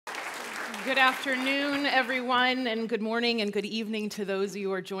Good afternoon, everyone, and good morning and good evening to those of you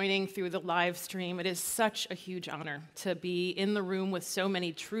who are joining through the live stream. It is such a huge honor to be in the room with so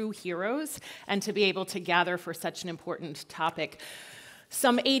many true heroes and to be able to gather for such an important topic.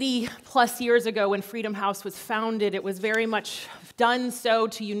 Some 80 plus years ago when Freedom House was founded, it was very much done so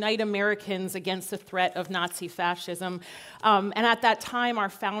to unite Americans against the threat of Nazi fascism. And at that time, our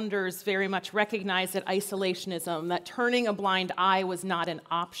founders very much recognized that isolationism, that turning a blind eye was not an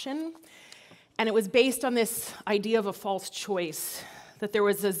option. And it was based on this idea of a false choice, that there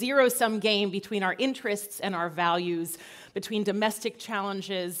was a zero-sum game between our interests and our values, between domestic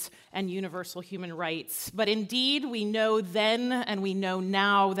challenges and universal human rights. But indeed, we know then and we know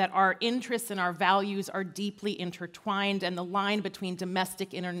now that our interests and our values are deeply intertwined, and the line between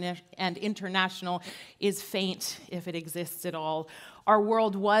domestic and international is faint, if it exists at all. Our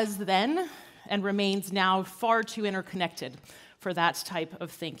world was then and remains now far too interconnected for that type of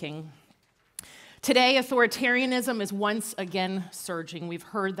thinking. Today, authoritarianism is once again surging. We've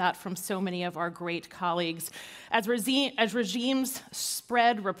heard that from so many of our great colleagues. As regimes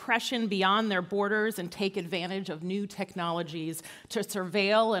spread repression beyond their borders and take advantage of new technologies to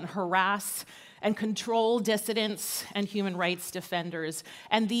surveil and harass and control dissidents and human rights defenders.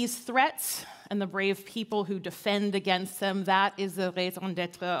 And these threats and the brave people who defend against them, that is the raison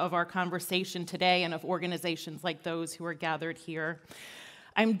d'etre of our conversation today and of organizations like those who are gathered here.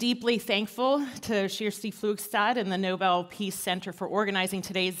 I'm deeply thankful to Kirsti Flugstad and the Nobel Peace Center for organizing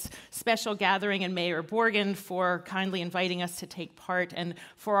today's special gathering, and Mayor Borgen for kindly inviting us to take part, and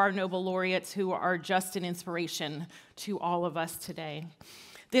for our Nobel laureates who are just an inspiration to all of us today.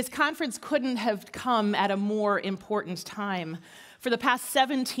 This conference couldn't have come at a more important time. For the past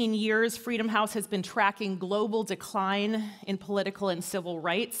 17 years, Freedom House has been tracking global decline in political and civil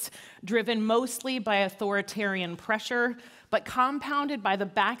rights, driven mostly by authoritarian pressure, but compounded by the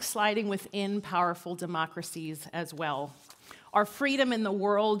backsliding within powerful democracies as well. Our Freedom in the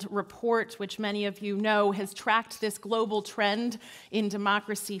World report, which many of you know, has tracked this global trend in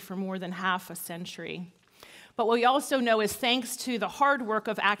democracy for more than half a century. But what we also know is thanks to the hard work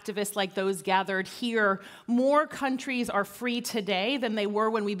of activists like those gathered here, more countries are free today than they were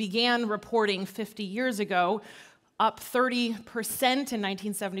when we began reporting 50 years ago, up 30% in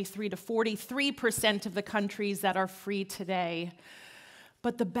 1973 to 43% of the countries that are free today.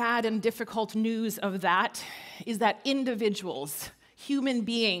 But the bad and difficult news of that is that individuals, human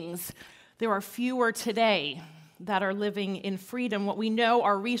beings, there are fewer today that are living in freedom. What we know,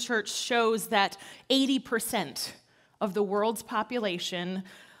 our research shows that 80% of the world's population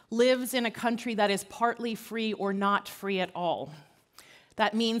lives in a country that is partly free or not free at all.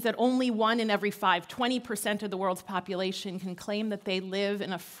 That means that only 1 in every 5, 20% of the world's population can claim that they live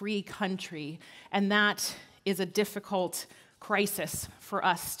in a free country, and that is a difficult crisis for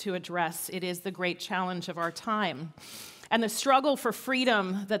us to address. It is the great challenge of our time. And the struggle for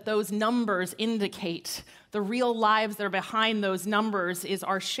freedom that those numbers indicate, the real lives that are behind those numbers, is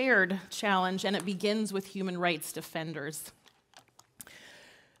our shared challenge, and it begins with human rights defenders.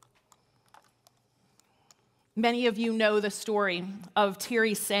 Many of you know the story of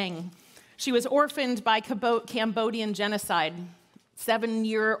Thierry Seng. She was orphaned by Cambodian genocide.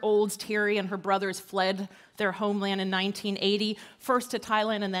 7-year-old Thierry and her brothers fled their homeland in 1980, first to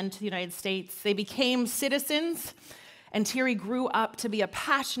Thailand and then to the United States. They became citizens, and Thierry grew up to be a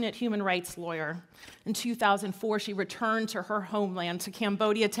passionate human rights lawyer. In 2004, she returned to her homeland, to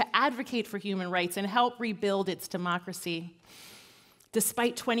Cambodia, to advocate for human rights and help rebuild its democracy.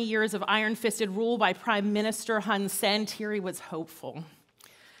 Despite 20 years of iron-fisted rule by Prime Minister Hun Sen, Thierry was hopeful.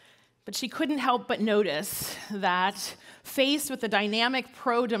 But she couldn't help but notice that, faced with the dynamic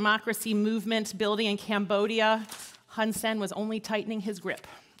pro-democracy movement building in Cambodia, Hun Sen was only tightening his grip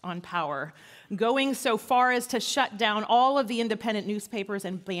on power, going so far as to shut down all of the independent newspapers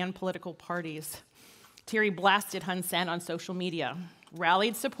and ban political parties. Thierry blasted Hun Sen on social media,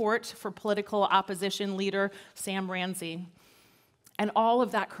 rallied support for political opposition leader Sam Rainsy. And all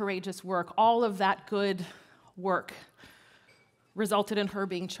of that courageous work, all of that good work, resulted in her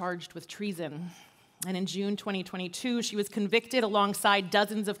being charged with treason. And in June 2022, she was convicted alongside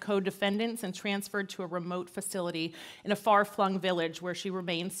dozens of co-defendants and transferred to a remote facility in a far-flung village where she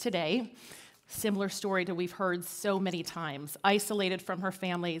remains today. Similar story to we've heard so many times, isolated from her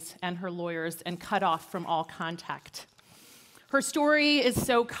families and her lawyers and cut off from all contact. Her story is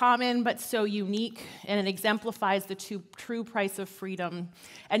so common but so unique, and it exemplifies the true price of freedom.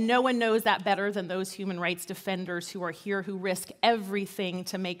 And no one knows that better than those human rights defenders who are here, who risk everything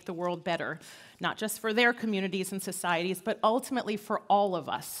to make the world better, not just for their communities and societies, but ultimately for all of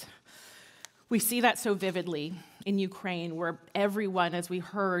us. We see that so vividly in Ukraine, where everyone, as we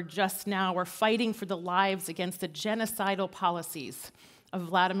heard just now, are fighting for the lives against the genocidal policies of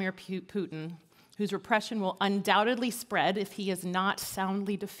Vladimir Putin, whose repression will undoubtedly spread if he is not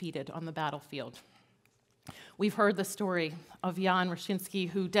soundly defeated on the battlefield. We've heard the story of Jan Rachinsky,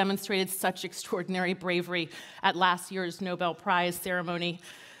 who demonstrated such extraordinary bravery at last year's Nobel Prize ceremony.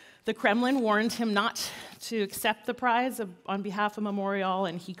 The Kremlin warned him not to accept the prize on behalf of Memorial,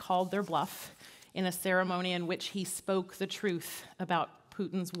 and he called their bluff in a ceremony in which he spoke the truth about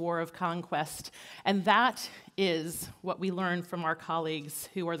Putin's war of conquest. And that is what we learned from our colleagues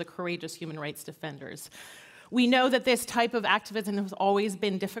who are the courageous human rights defenders. We know that this type of activism has always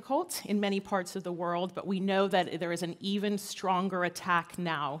been difficult in many parts of the world, but we know that there is an even stronger attack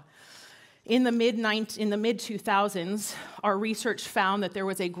now. In the mid-2000s, our research found that there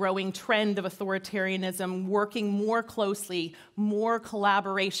was a growing trend of authoritarianism working more closely, more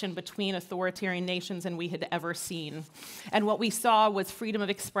collaboration between authoritarian nations than we had ever seen. And what we saw was freedom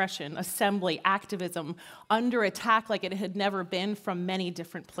of expression, assembly, activism, under attack like it had never been from many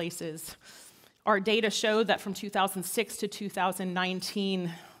different places. Our data showed that from 2006 to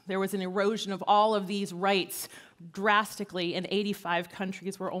 2019, there was an erosion of all of these rights drastically in 85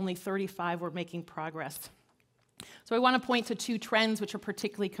 countries, where only 35 were making progress. So I want to point to two trends which are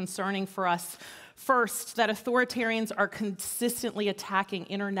particularly concerning for us. First, that authoritarians are consistently attacking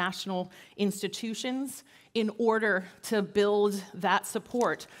international institutions in order to build that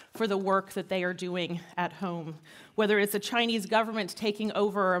support for the work that they are doing at home. Whether it's the Chinese government taking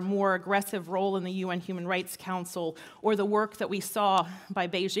over a more aggressive role in the UN Human Rights Council, or the work that we saw by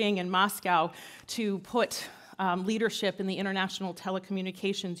Beijing and Moscow to put leadership in the International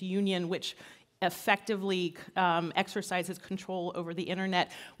Telecommunications Union, which effectively exercises control over the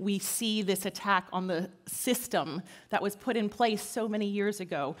internet, we see this attack on the system that was put in place so many years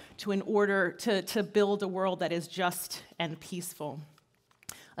ago in order to build a world that is just and peaceful.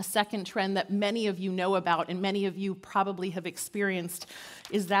 A second trend that many of you know about and many of you probably have experienced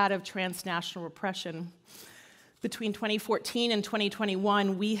is that of transnational repression. Between 2014 and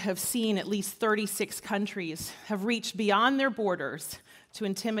 2021, we have seen at least 36 countries have reached beyond their borders to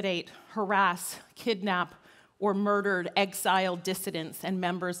intimidate, harass, kidnap, or murdered exiled dissidents and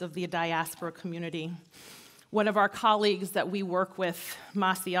members of the diaspora community. One of our colleagues that we work with,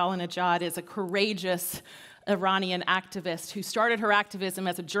 Masih Al-Najad, is a courageous Iranian activist who started her activism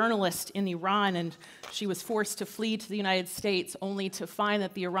as a journalist in Iran, and she was forced to flee to the United States only to find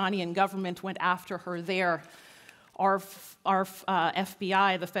that the Iranian government went after her there. Our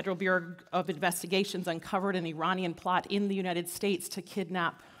FBI, the Federal Bureau of Investigations, uncovered an Iranian plot in the United States to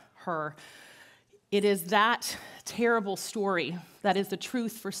kidnap her. It is that terrible story that is the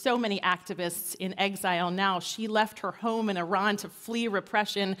truth for so many activists in exile now. She left her home in Iran to flee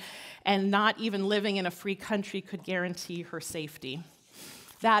repression, and not even living in a free country could guarantee her safety.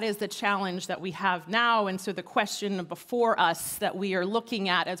 That is the challenge that we have now, and so the question before us that we are looking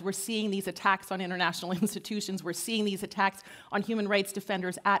at as we're seeing these attacks on international institutions, we're seeing these attacks on human rights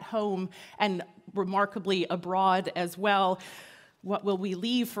defenders at home and remarkably abroad as well. What will we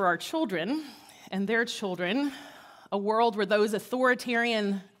leave for our children and their children? A world where those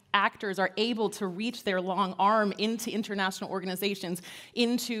authoritarian actors are able to reach their long arm into international organizations,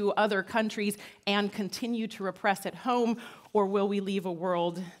 into other countries, and continue to repress at home? Or will we leave a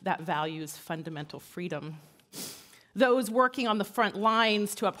world that values fundamental freedom? Those working on the front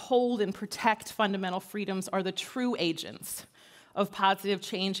lines to uphold and protect fundamental freedoms are the true agents of positive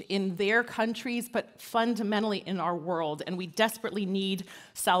change in their countries, but fundamentally in our world. And we desperately need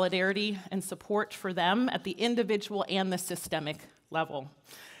solidarity and support for them at the individual and the systemic level.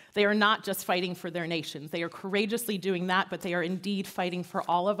 They are not just fighting for their nations. They are courageously doing that, but they are indeed fighting for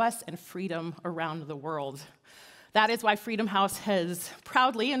all of us and freedom around the world. That is why Freedom House has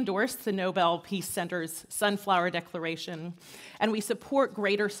proudly endorsed the Nobel Peace Center's Sunflower Declaration, and we support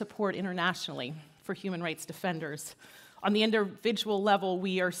greater support internationally for human rights defenders. On the individual level,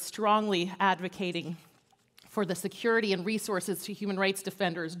 we are strongly advocating for the security and resources to human rights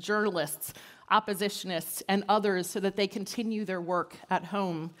defenders, journalists, oppositionists, and others so that they continue their work at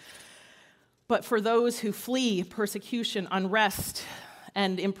home. But for those who flee persecution, unrest,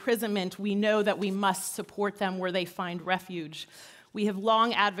 and imprisonment, we know that we must support them where they find refuge. We have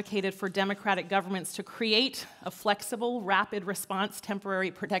long advocated for democratic governments to create a flexible, rapid response temporary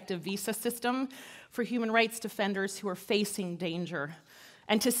protective visa system for human rights defenders who are facing danger,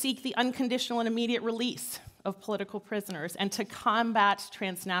 and to seek the unconditional and immediate release of political prisoners, and to combat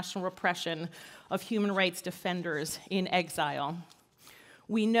transnational repression of human rights defenders in exile.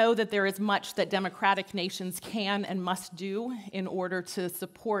 We know that there is much that democratic nations can and must do in order to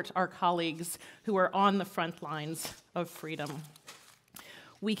support our colleagues who are on the front lines of freedom.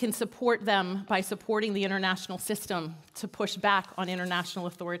 We can support them by supporting the international system to push back on international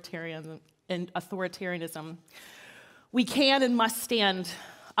authoritarianism. We can and must stand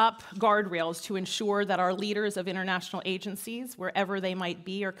up guardrails to ensure that our leaders of international agencies, wherever they might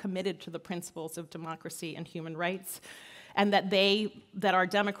be, are committed to the principles of democracy and human rights, and that our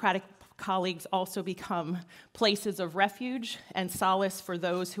democratic colleagues also become places of refuge and solace for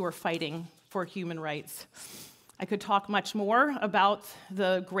those who are fighting for human rights. I could talk much more about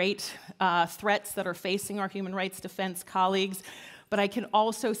the great threats that are facing our human rights defense colleagues, but I can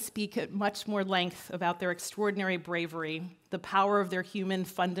also speak at much more length about their extraordinary bravery, the power of their human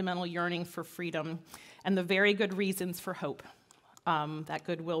fundamental yearning for freedom, and the very good reasons for hope. That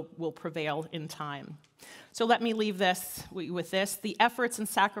good will prevail in time. So let me leave this with this. The efforts and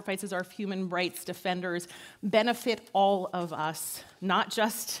sacrifices of human rights defenders benefit all of us, not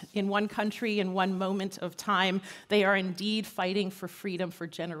just in one country in one moment of time. They are indeed fighting for freedom for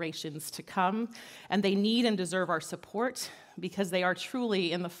generations to come, and they need and deserve our support because they are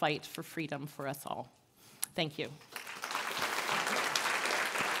truly in the fight for freedom for us all. Thank you.